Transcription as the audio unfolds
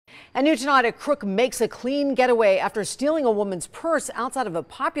And new tonight, a crook makes a clean getaway after stealing a woman's purse outside of a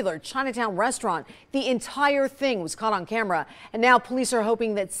popular Chinatown restaurant. The entire thing was caught on camera, and now police are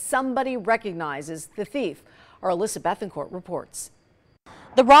hoping that somebody recognizes the thief. Our Alyssa Bethencourt reports.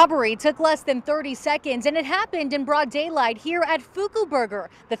 The robbery took less than 30 seconds, and it happened in broad daylight here at Fuku Burger.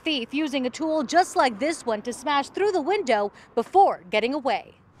 The thief using a tool just like this one to smash through the window before getting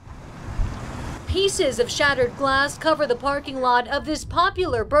away. Pieces of shattered glass cover the parking lot of this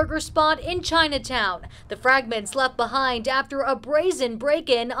popular burger spot in Chinatown. The fragments left behind after a brazen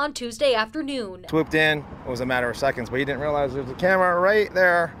break-in on Tuesday afternoon. Swooped in, it was a matter of seconds, but he didn't realize there was a camera right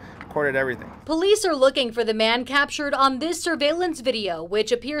there. Recorded everything. Police are looking for the man captured on this surveillance video,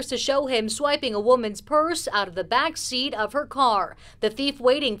 which appears to show him swiping a woman's purse out of the back seat of her car. The thief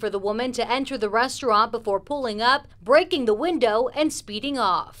waiting for the woman to enter the restaurant before pulling up, breaking the window, and speeding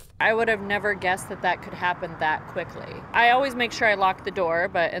off. I would have never guessed that that could happen that quickly. I always make sure I lock the door,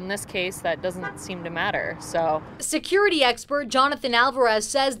 but in this case, that doesn't seem to matter, so. Security expert Jonathan Alvarez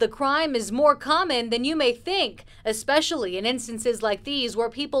says the crime is more common than you may think, especially in instances like these where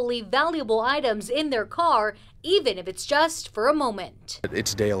people leave valuable items in their car, even if it's just for a moment.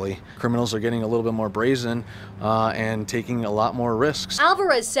 It's daily. Criminals are getting a little bit more brazen and taking a lot more risks.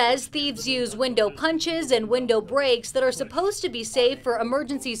 Alvarez says thieves use window punches and window breaks that are supposed to be safe for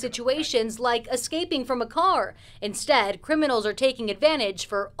emergency situations like escaping from a car. Instead, criminals are taking advantage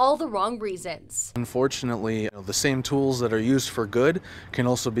for all the wrong reasons. Unfortunately, the same tools that are used for good can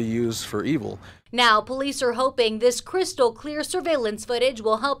also be used for evil. Now, police are hoping this crystal clear surveillance footage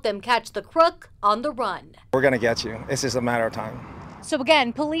will help them catch the crook on the run. We're gonna get you. It's just a matter of time. So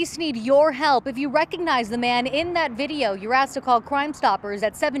again, police need your help. If you recognize the man in that video, you're asked to call Crime Stoppers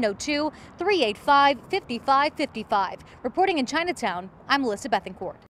at 702-385-5555. Reporting in Chinatown, I'm Alyssa Bethencourt.